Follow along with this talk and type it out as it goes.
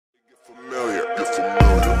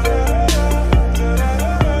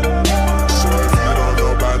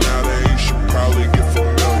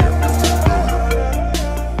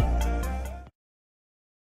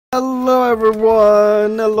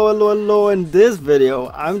everyone, hello. In this video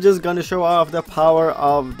I'm just gonna show off the power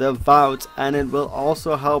of Devout, and it will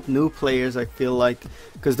also help new players, I feel like,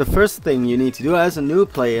 because the first thing you need to do as a new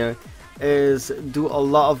player is do a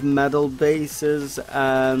lot of medal bases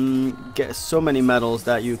and get so many medals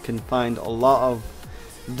that you can find a lot of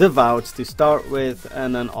Devouts to start with,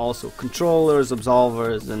 and then also controllers,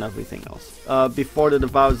 absolvers, and everything else. Before the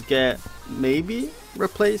Devouts get maybe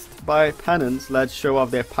replaced by penance, let's show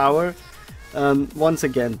off their power once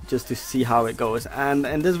again, just to see how it goes. And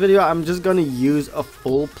in this video I'm just gonna use a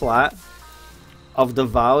full plat of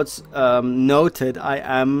Devouts. Noted, I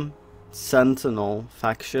am Sentinel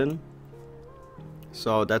faction,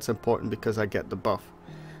 so that's important because I get the buff.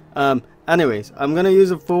 Anyways, I'm gonna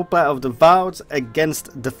use a full plat of Devouts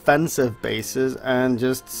against defensive bases and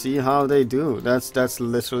just see how they do. That's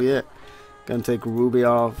literally it. Gonna take Ruby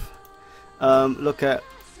off. Look at,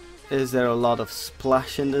 is there a lot of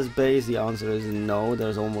splash in this base? The answer is no.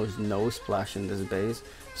 There's almost no splash in this base,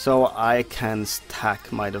 so I can stack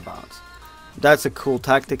my Devouts. That's a cool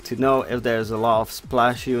tactic to know. If there's a lot of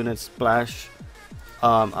splash units, I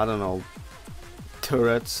don't know,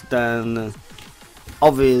 turrets, then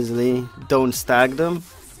obviously don't stack them,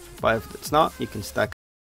 but if it's not, you can stack.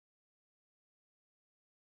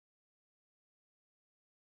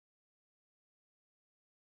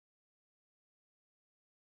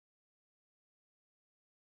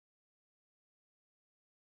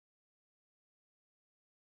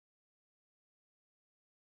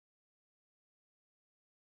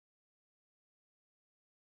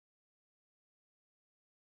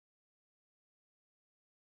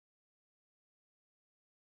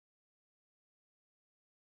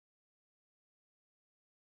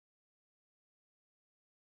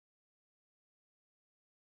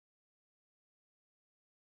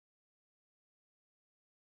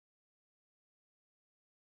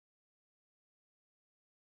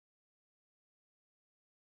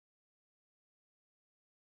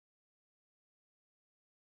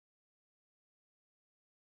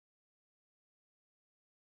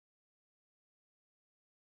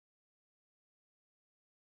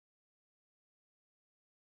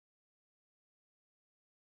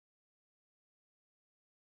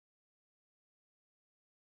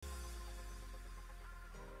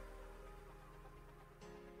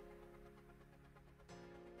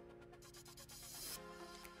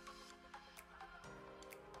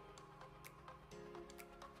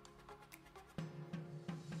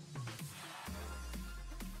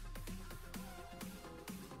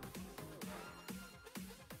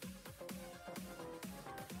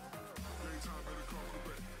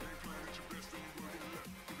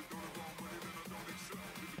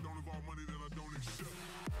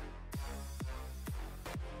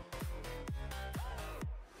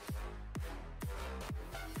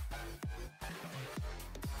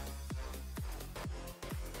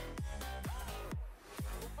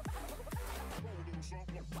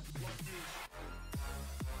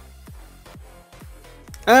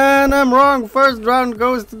 And I'm wrong. First round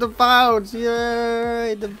goes to the Devouts.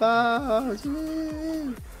 Yay, Devouts.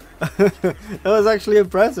 Yay. That was actually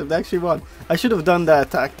impressive. They actually won. I should have done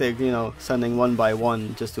that tactic, you know, sending one by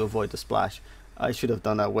one just to avoid the splash. I should have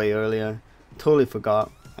done that way earlier. Totally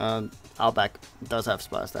forgot. Outback does have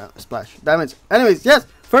splash damage. Anyways, yes,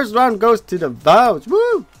 first round goes to the Devouts.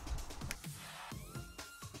 Woo!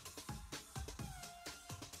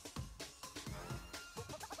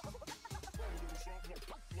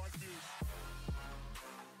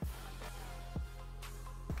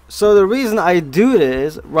 So the reason I do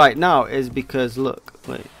this right now is because look,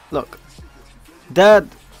 that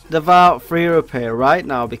Devout free repair right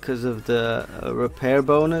now because of the repair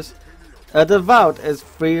bonus. A Devout is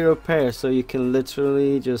free repair, so you can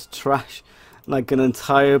literally just trash like an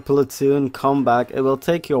entire platoon, come back. It will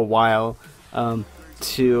take you a while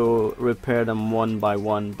to repair them one by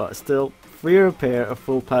one, but still free repair a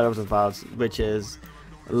full plat of Devouts, which is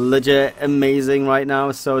legit amazing right now.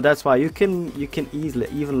 So that's why you can easily,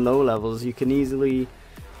 even low levels, you can easily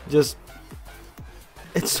just,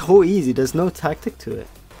 it's so easy. There's no tactic to it.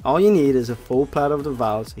 All you need is a full plat of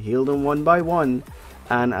Devouts, heal them one by one,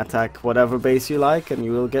 and attack whatever base you like, and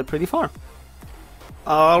you will get pretty far.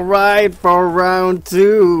 Alright, for round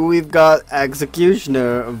 2 we've got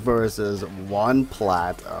Executioner versus one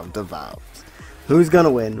plat of Devout. Who's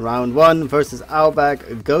gonna win? Round 1 versus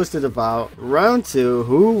Outback goes to Devout. Round 2,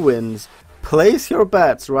 who wins? Place your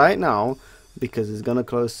bets right now because it's gonna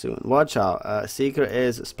close soon. Watch out. Seeker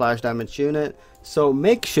is a splash damage unit, so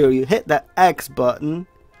make sure you hit that X button.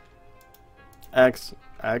 X,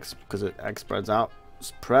 because X spreads out.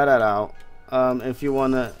 Spread that out. If you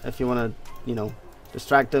wanna, you know,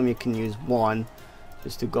 distract them, you can use 1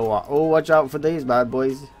 just to go out. Oh, watch out for these bad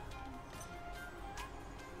boys.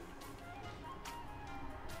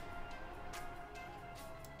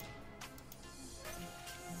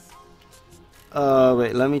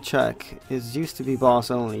 Wait, let me check. It used to be boss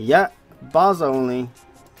only. Yeah, boss only.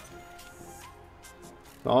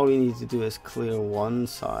 All we need to do is clear one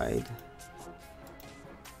side.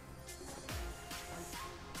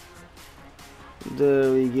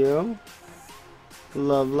 There we go.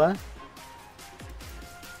 Lovely.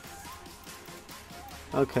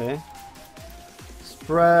 Okay.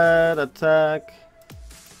 Spread, attack.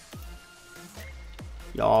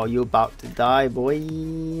 Yo, you about to die,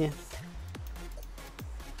 boy.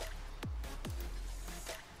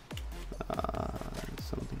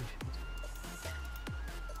 Something.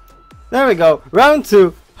 There we go. Round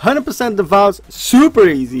 2. 100% devouts. Super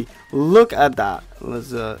easy. Look at that.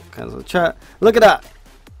 Let's cancel chat. Look at that.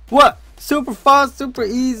 What? Super fast, super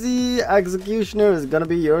easy. Executioner is gonna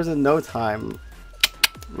be yours in no time.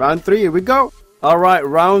 Round 3. Here we go. Alright,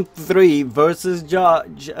 round 3 versus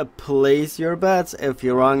Judge. Place your bets. If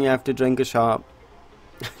you're wrong, you have to drink a shot.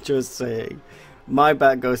 Just saying. My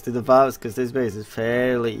bet goes to Devout because this base is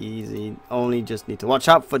fairly easy. Only just need to watch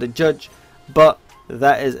out for the Judge. But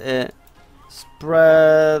that is it.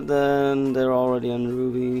 Spread, and they're already on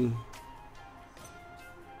Ruby.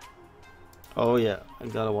 Oh yeah, I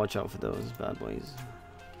gotta watch out for those bad boys.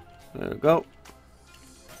 There we go.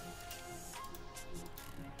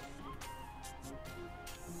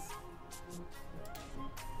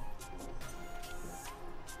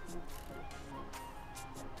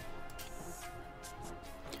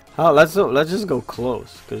 Oh, let's just go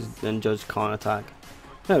close, because then Judge can't attack.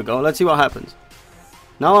 There we go. Let's see what happens.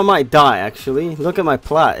 Now I might die. Actually, look at my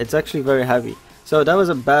plat. It's actually very heavy. So that was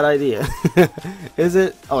a bad idea. Is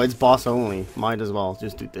it? Oh, it's boss only. Might as well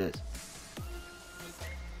just do this.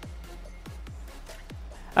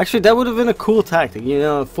 Actually, that would have been a cool tactic. You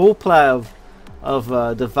know, full plat of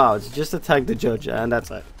Devout. Just attack the Judge, and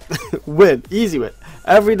that's it. Win. Easy win.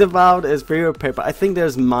 Every Devout is for your paper. I think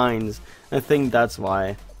there's mines. I think that's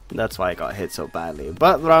why. That's why I got hit so badly.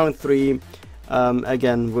 But round 3,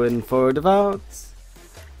 again, win for Devout.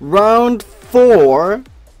 Round 4,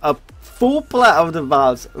 a full plat of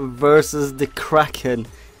Devouts versus the Kraken.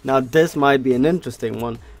 Now this might be an interesting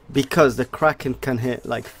one because the Kraken can hit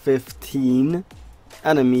like 15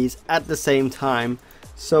 enemies at the same time.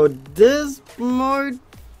 So this might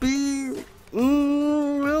be...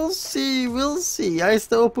 we'll see, we'll see. I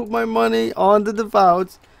still put my money on the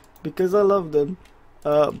Devouts because I love them.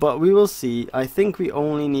 But we will see. I think we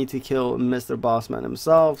only need to kill Mr. Bossman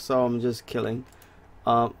himself, so I'm just killing.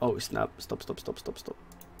 Oh snap, stop.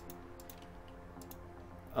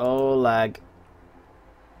 Oh, lag.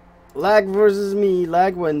 Lag versus me,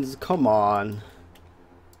 lag wins, come on.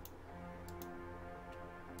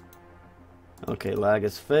 Okay, lag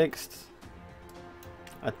is fixed.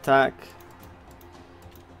 Attack.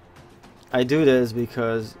 I do this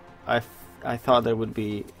because I thought there would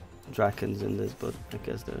be dragons in this, but I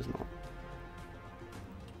guess there's not.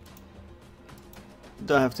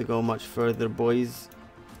 Don't have to go much further, boys.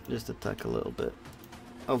 Just attack a little bit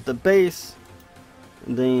of the base.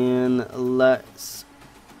 Then let's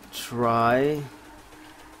try.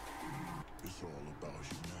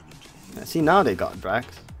 Yeah, see, now they got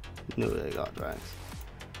drags. Knew they got drags.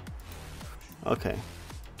 Okay.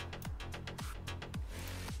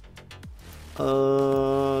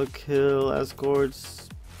 Kill escorts.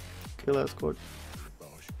 Kill escorts.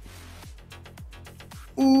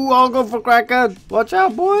 Ooh, I'll go for Kraken. Watch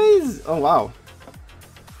out, boys. Oh, wow.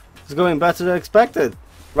 It's going better than expected.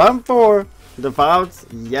 Round 4. Devout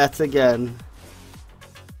yet again.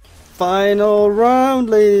 Final round,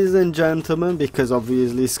 ladies and gentlemen, because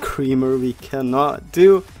obviously Screamer we cannot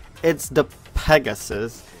do. It's the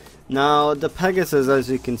Pegasus. Now, the Pegasus, as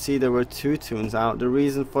you can see, there were 2 tunes out. The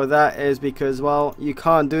reason for that is because, well, you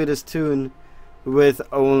can't do this tune with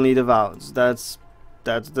only Devouts. That's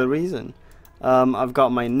the reason. I've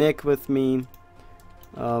got my Nick with me.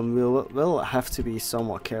 We'll have to be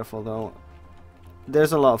somewhat careful though.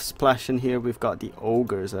 There's a lot of splash in here. We've got the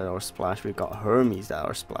ogres that are splash. We've got Hermes that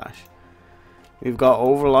are splash. We've got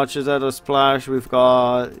overlodges that are splash. We've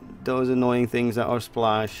got those annoying things that are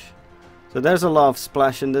splash. So there's a lot of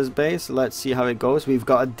splash in this base. Let's see how it goes. We've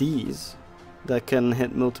got D's that can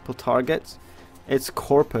hit multiple targets. It's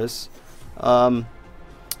Corpus.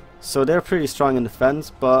 So they're pretty strong in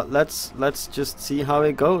defense, but let's just see how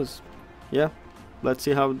it goes. Yeah, let's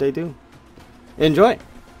see how they do. Enjoy.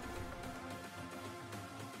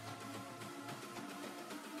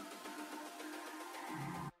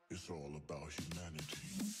 It's all about humanity.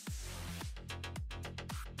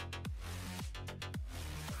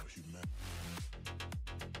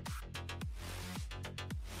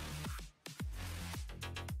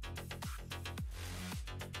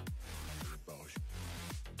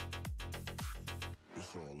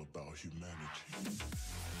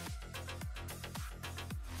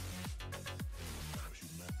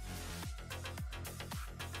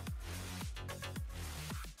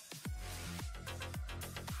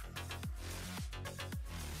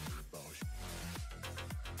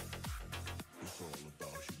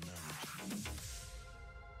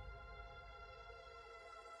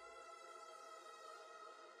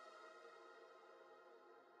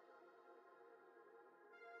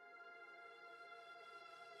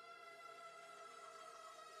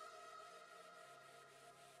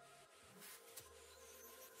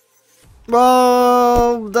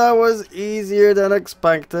 Well, that was easier than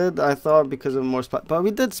expected. I thought because of more spread, but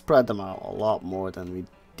we did spread them out a lot more than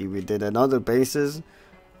we did in other bases.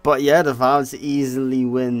 But yeah, the Devouts easily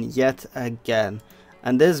win yet again.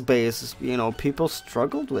 And this base, you know, people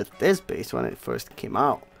struggled with this base when it first came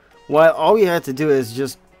out. Well, all you had to do is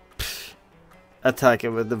just attack it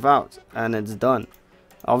with the Devout, and it's done.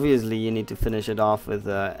 Obviously, you need to finish it off with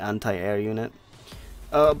an anti-air unit.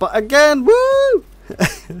 But again, woo!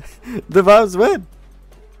 The Devouts win.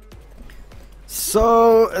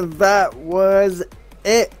 So that was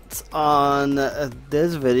it on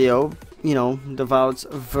this video. You know, Devouts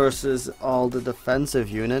versus all the defensive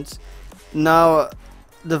units. Now,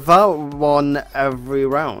 Devout won every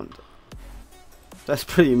round. That's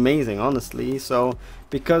pretty amazing, honestly. So,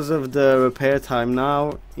 because of the repair time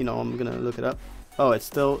now, you know, I'm gonna look it up. Oh, it's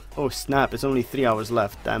still, oh snap, it's only 3 hours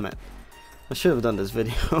left, damn it. I should have done this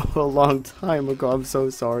video a long time ago, I'm so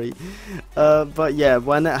sorry. But yeah,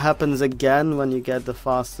 when it happens again, when you get the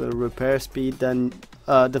faster repair speed, then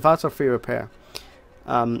Devouts are free repair.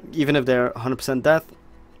 Even if they're 100% death,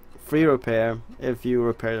 free repair if you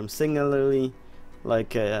repair them singularly,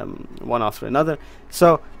 like one after another.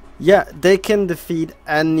 So yeah, they can defeat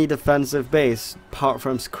any defensive base apart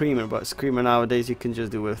from Screamer, but Screamer nowadays you can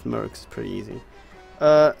just do with Mercs, it's pretty easy.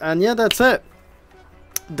 And yeah, that's it.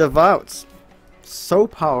 Devouts, so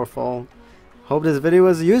powerful. Hope this video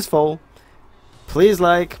was useful. Please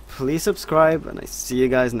like, please subscribe, and I see you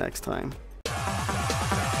guys next time.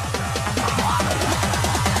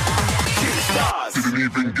 Didn't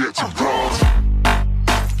even get to run.